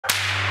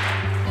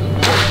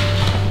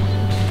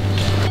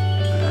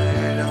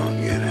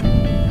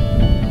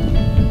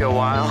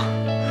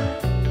while.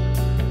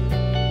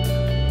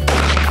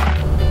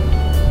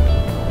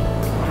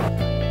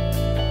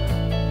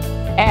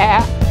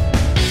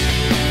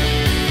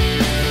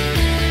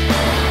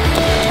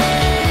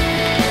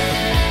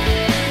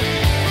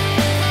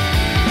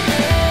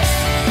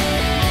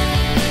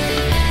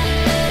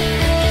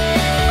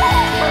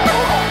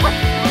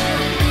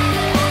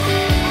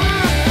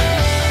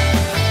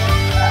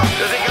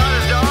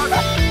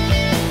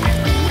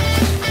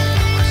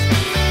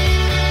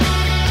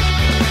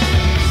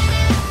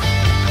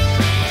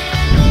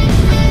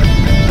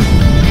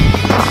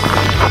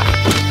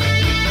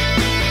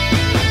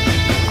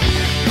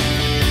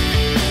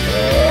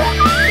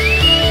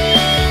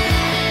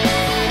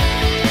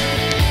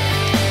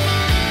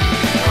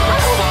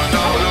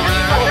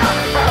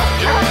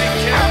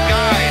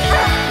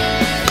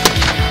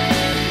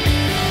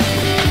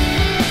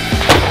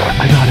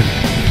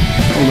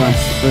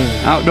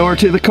 Outdoor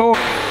to the core.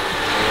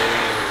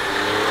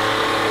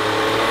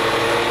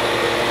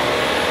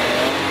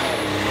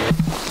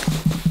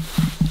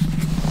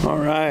 All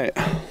right,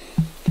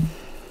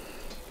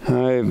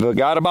 I've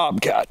got a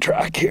bobcat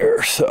track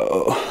here,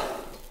 so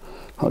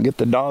I'll get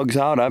the dogs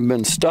out. I've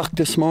been stuck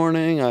this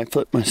morning. I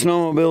flipped my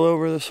snowmobile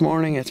over this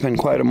morning. It's been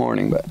quite a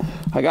morning, but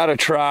I got a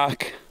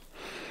track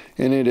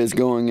and it is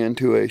going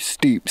into a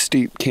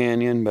steep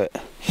canyon, but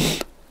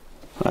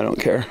I don't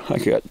care. I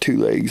got 2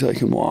 legs I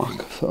can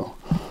walk, so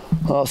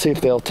I'll see if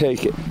they'll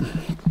take it.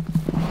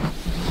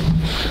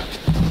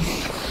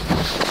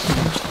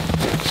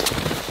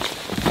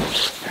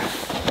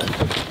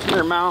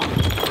 Here, Mal.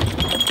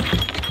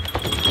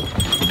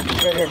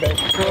 Right here, babe.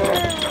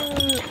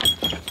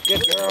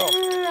 Good girl.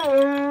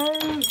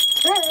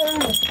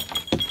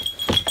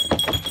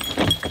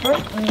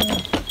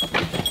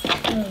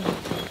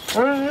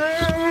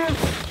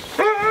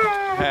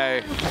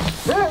 Hey.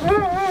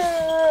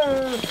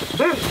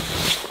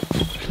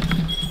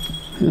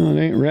 Well,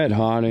 it ain't red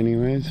hot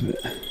anyways, but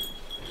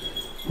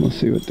we'll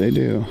see what they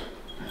do.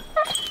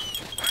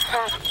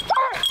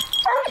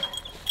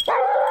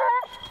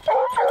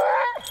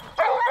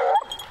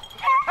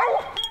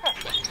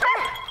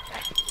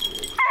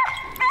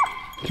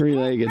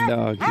 Three-legged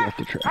dogs at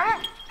the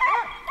track.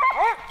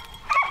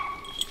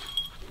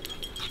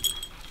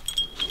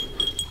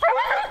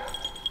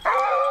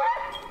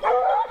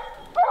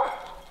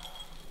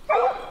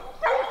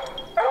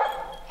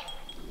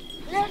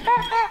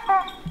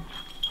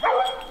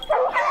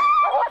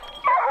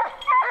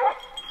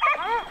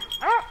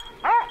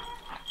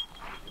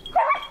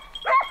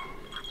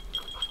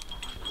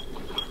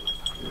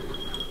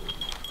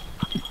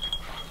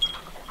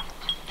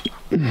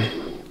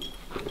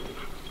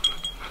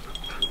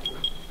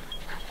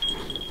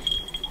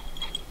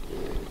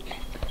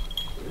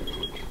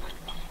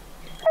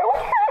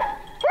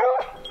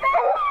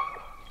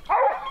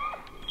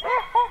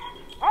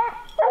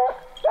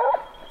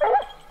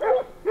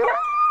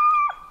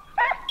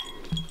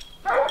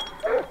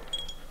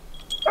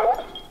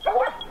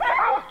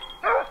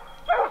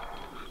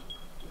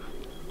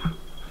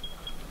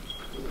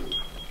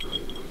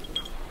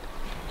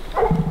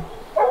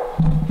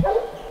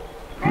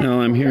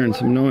 Now I'm hearing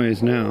some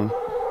noise now.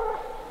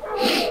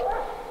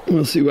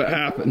 We'll see what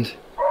happens.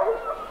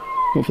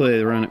 Hopefully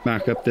they run it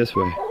back up this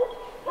way.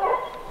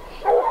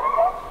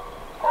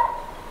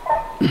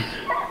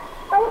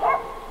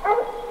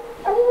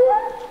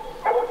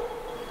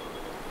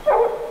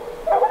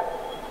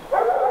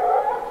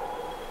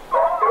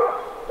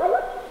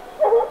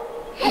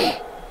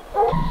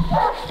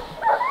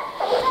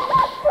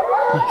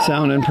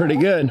 Sounding pretty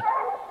good.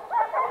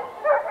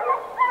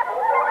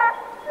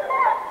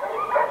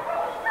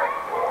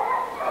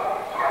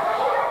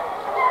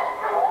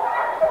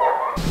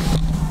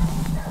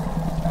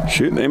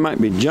 Shoot, they might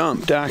be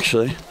jumped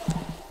actually.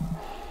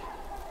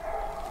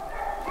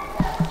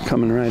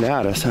 Coming right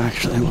at us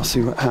actually. We'll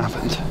see what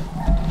happens.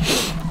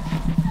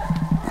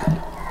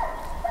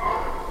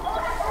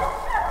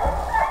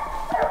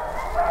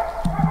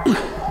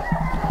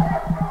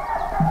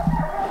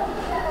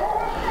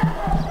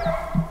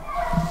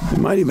 They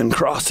might even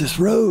cross this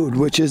road,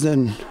 which is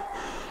a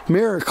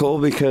miracle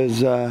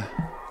because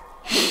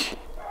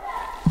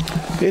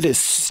it is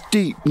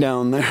steep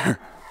down there.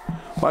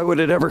 Why would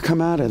it ever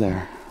come out of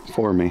there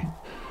for me?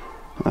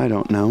 I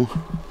don't know.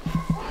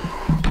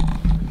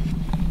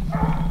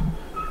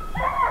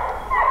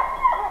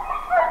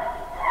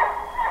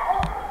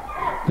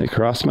 They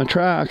crossed my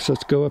tracks.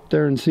 Let's go up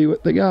there and see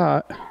what they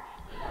got.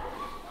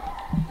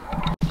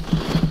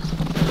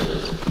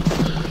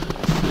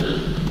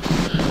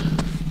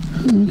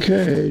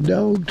 Okay,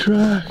 dog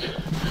track.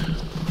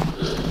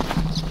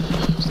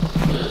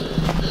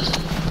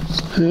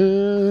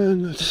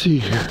 And let's see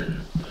here.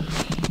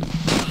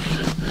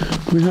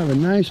 We have a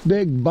nice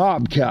big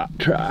bobcat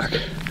track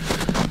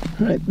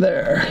right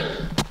there.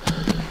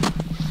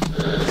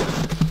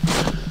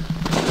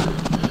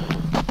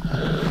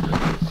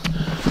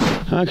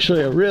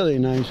 Actually, a really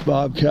nice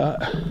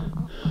bobcat.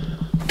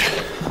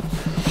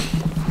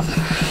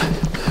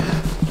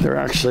 They're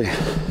actually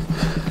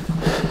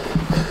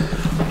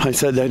I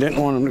said I didn't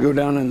want them to go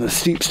down in the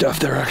steep stuff.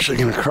 They're actually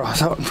going to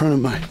cross out in front of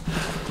my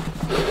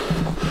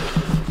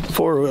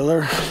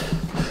four-wheeler,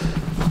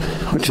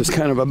 which is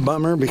kind of a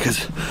bummer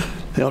because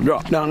they'll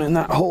drop down in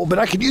that hole. But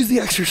I could use the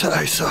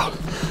exercise, so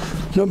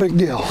no big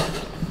deal.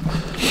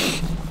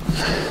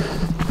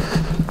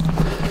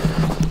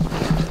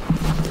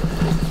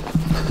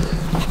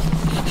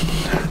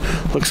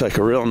 Looks like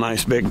a real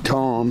nice big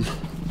tom.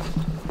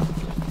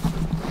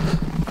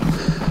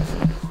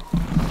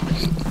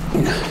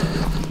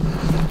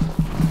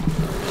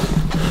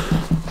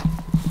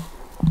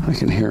 I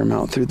can hear them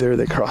out through there.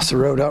 They cross the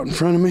road out in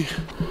front of me.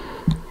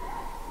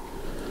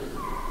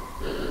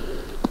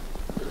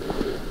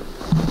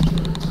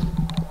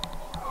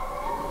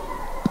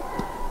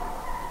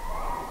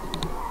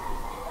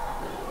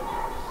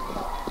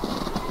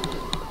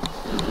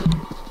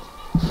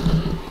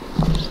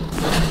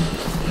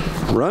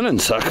 Running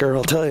sucker,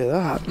 I'll tell you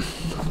that.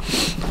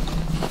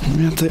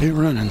 That's a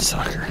running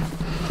sucker.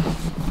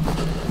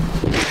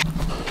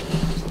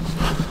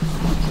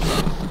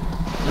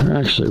 They're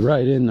actually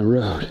right in the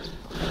road.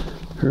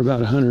 They're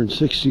about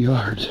 160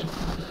 yards.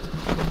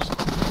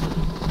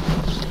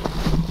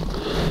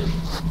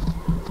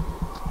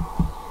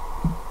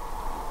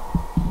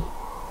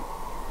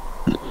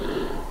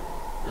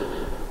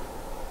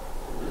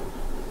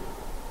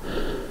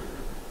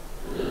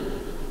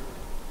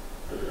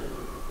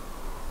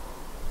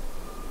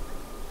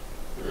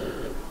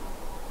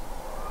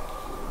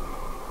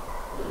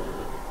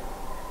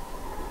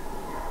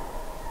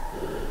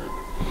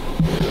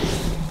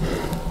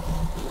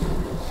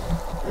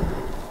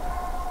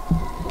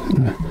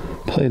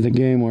 Play the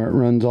game where it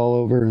runs all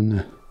over in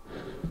the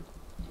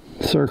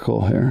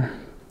circle here.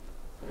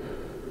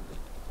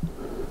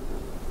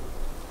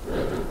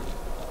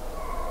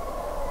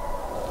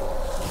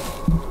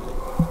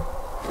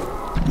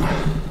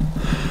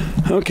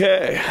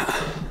 Okay,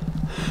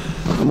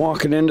 I'm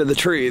walking into the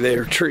tree.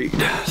 They're treed,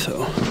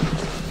 so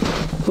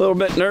a little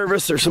bit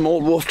nervous. There's some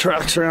old wolf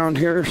tracks around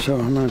here, so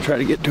I'm gonna try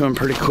to get to them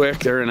pretty quick.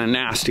 They're in a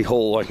nasty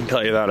hole, I can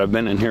tell you that. I've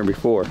been in here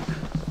before.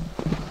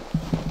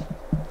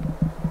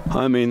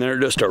 I mean, they're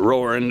just a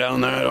roaring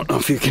down there. I don't know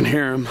if you can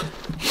hear them.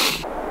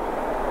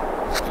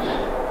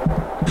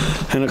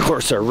 And of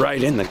course, they're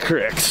right in the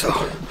creek, so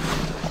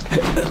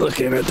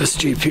looking at this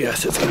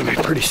GPS, it's gonna be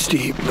pretty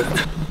steep,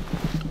 but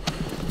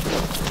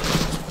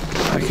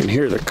I can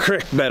hear the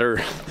creek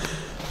better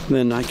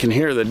than I can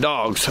hear the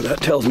dog, so that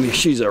tells me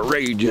she's a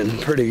raging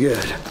pretty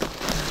good.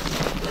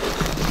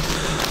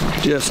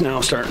 Just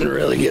now starting to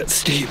really get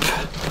steep.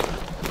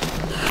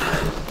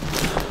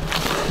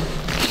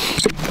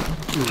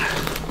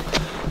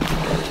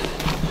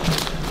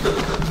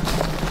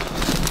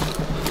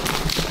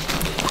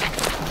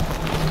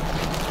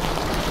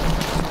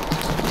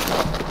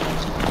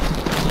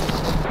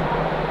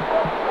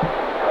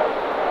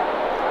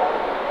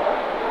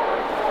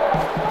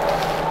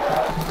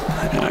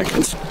 I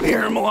can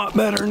hear him a lot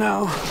better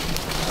now.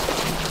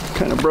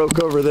 Kind of broke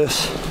over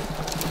this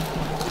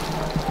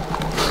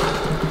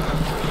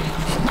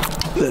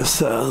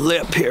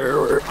lip here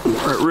where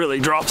it really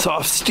drops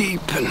off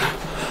steep, and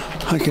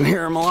I can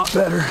hear him a lot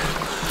better.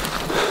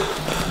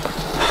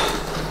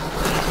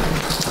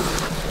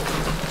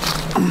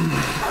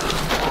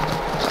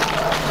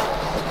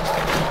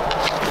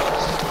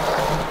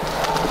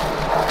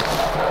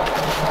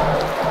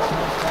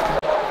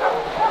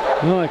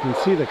 Well, I can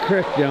see the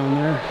creek down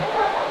there.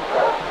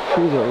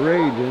 She's a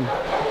raging.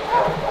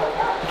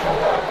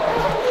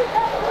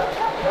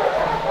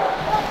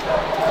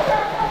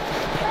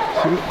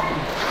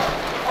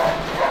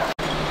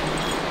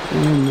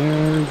 And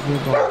there's the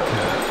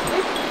Bobcat.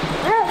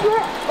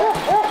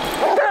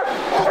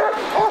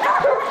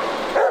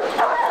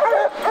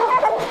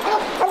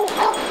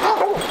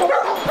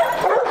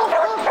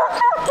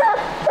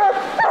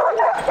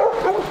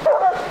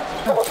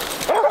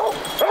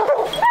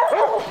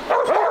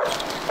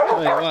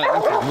 Tell you what,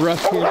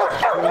 this is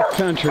rough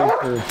country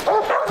for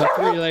a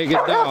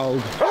three-legged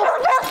dog.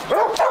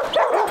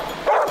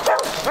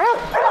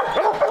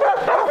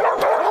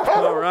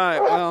 All right,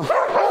 well,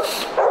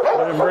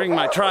 I didn't bring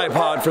my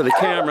tripod for the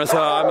camera,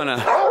 so I'm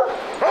gonna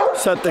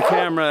set the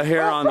camera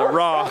here on the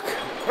rock,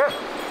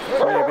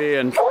 maybe,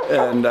 and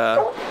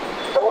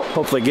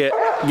hopefully get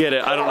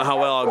it. I don't know how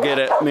well I'll get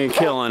it, me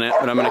killing it,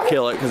 but I'm gonna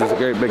kill it because it's a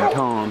great big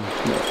tom.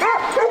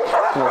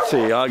 We'll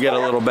see. I'll get a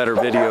little better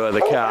video of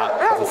the cat.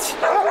 It's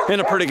in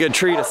a pretty good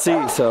tree to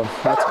see, so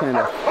that's kind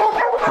of,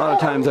 a lot of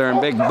times they're in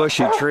big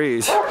bushy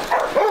trees.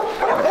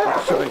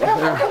 I'll show you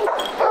there.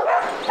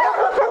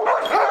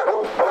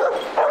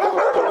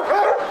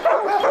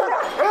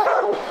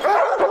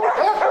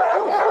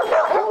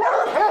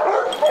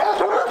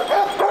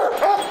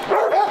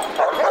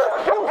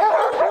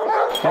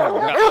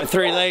 Got my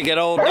three-legged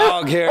old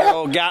dog here,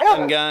 old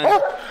Gatling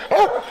gun.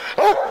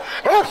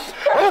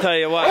 I'll tell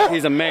you what,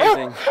 he's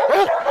amazing.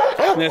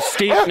 This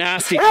steep,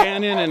 nasty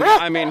canyon, and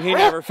I mean, he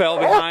never fell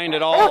behind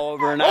at all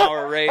over an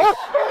hour race.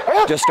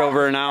 Just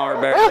over an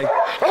hour, barely.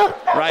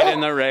 Right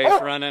in the race,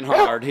 running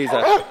hard. He's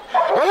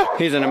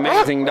an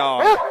amazing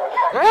dog.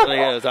 Really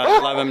is. I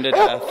love him to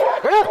death.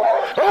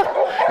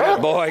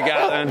 Good boy,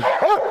 Gatlin.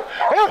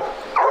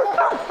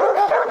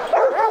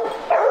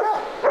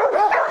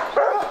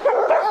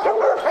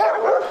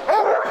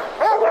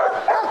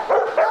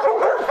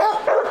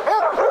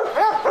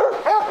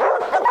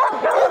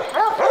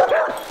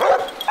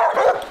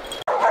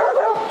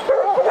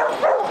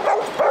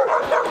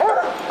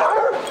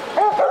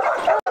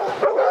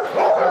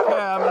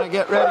 Okay, I'm gonna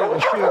get ready to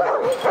shoot.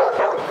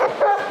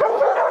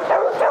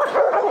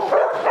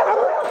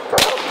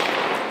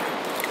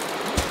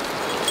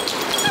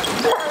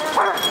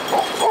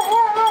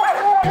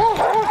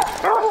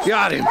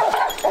 Got him.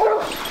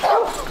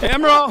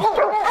 Emerald.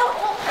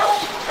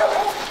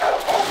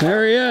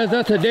 There he is.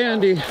 That's a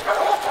dandy.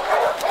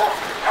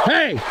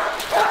 Hey.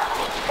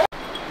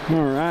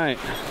 All right.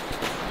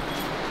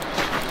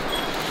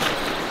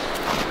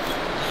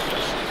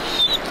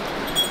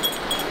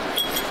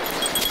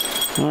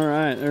 All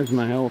right. There's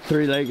my old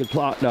three-legged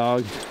plot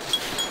dog.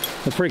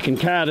 The freaking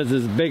cat is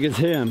as big as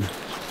him.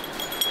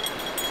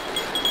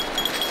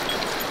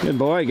 Good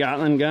boy,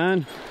 Gatling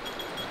gun.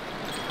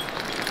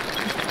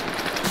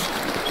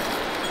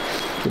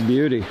 The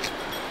beauty.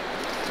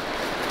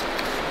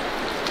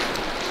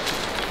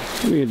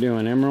 What are you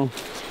doing, Emerald?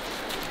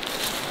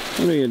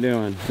 What are you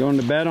doing? Going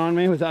to bed on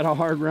me? Was that a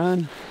hard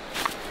run?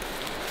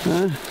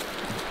 Huh?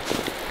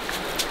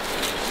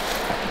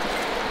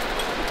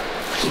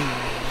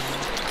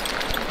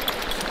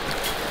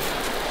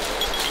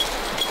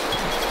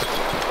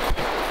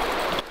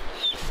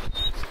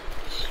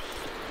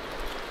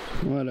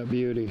 What a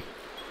beauty.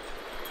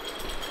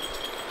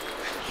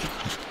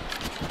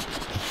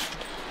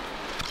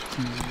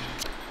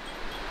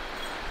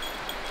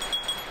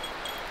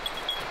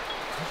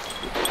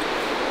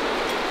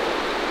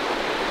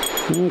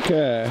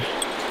 Okay.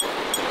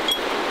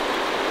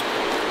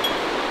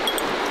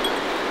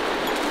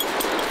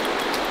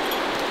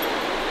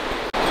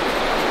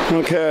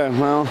 Okay,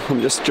 well,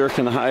 I'm just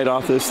jerking the hide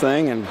off this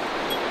thing and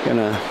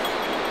gonna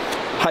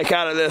hike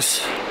out of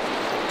this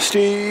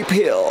steep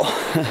hill.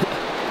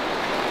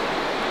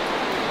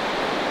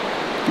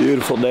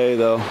 Beautiful day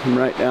though. I'm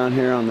right down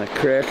here on the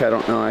creek. I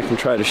don't know, I can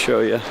try to show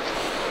you.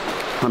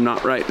 I'm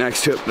not right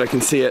next to it, but I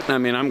can see it. I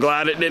mean, I'm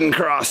glad it didn't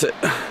cross it.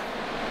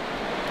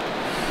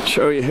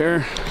 Show you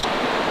here.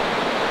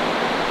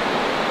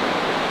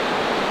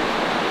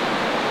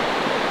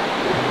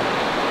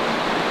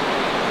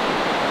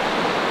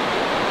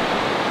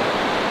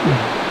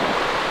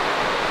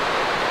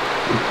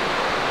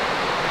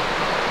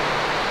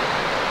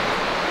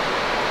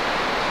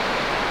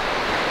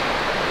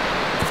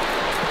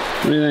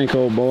 What do you think,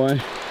 old boy?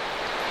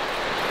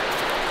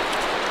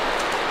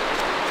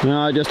 Well,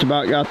 I just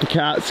about got the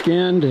cat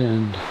skinned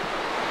and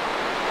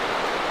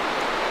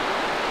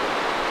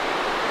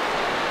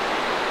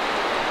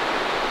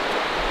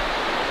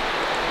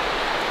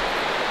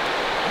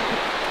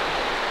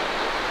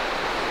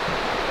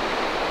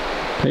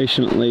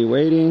patiently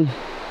waiting.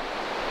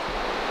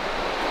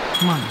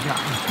 Come on, you got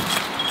me.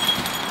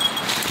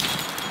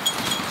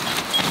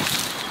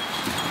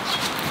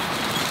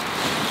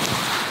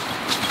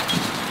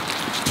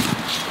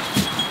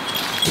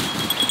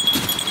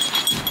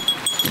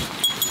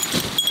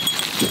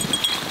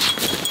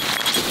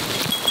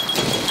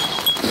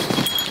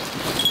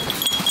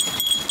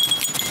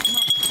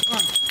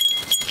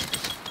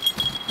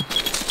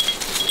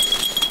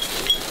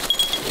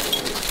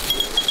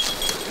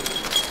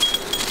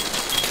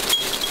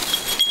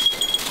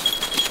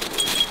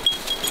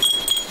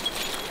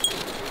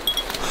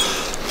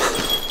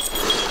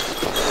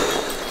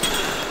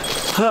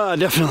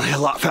 Definitely a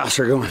lot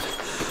faster going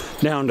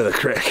down to the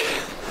creek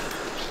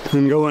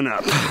than going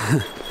up.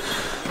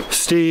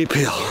 Steep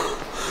hill.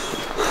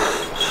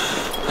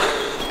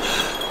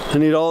 I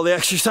need all the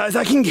exercise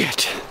I can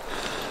get.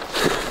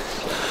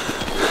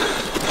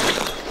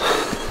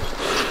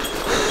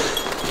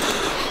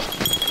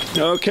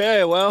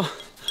 Okay, well,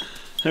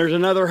 there's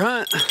another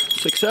hunt.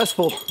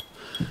 Successful.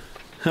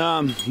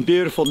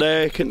 Beautiful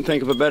day. Couldn't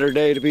think of a better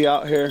day to be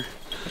out here.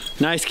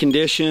 Nice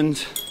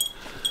conditions.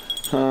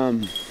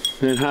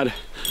 And had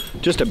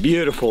just a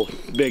beautiful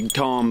big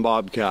tom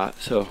bobcat.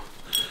 So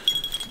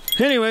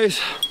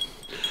anyways,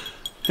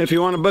 if you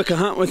want to book a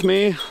hunt with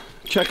me,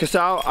 check us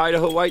out,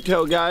 Idaho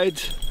Whitetail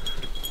Guides.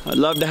 I'd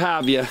love to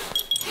have you.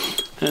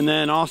 And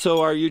then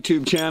also our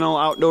YouTube channel,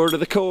 Outdoor to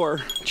the Core.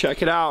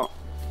 Check it out.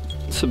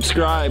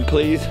 Subscribe,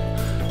 please.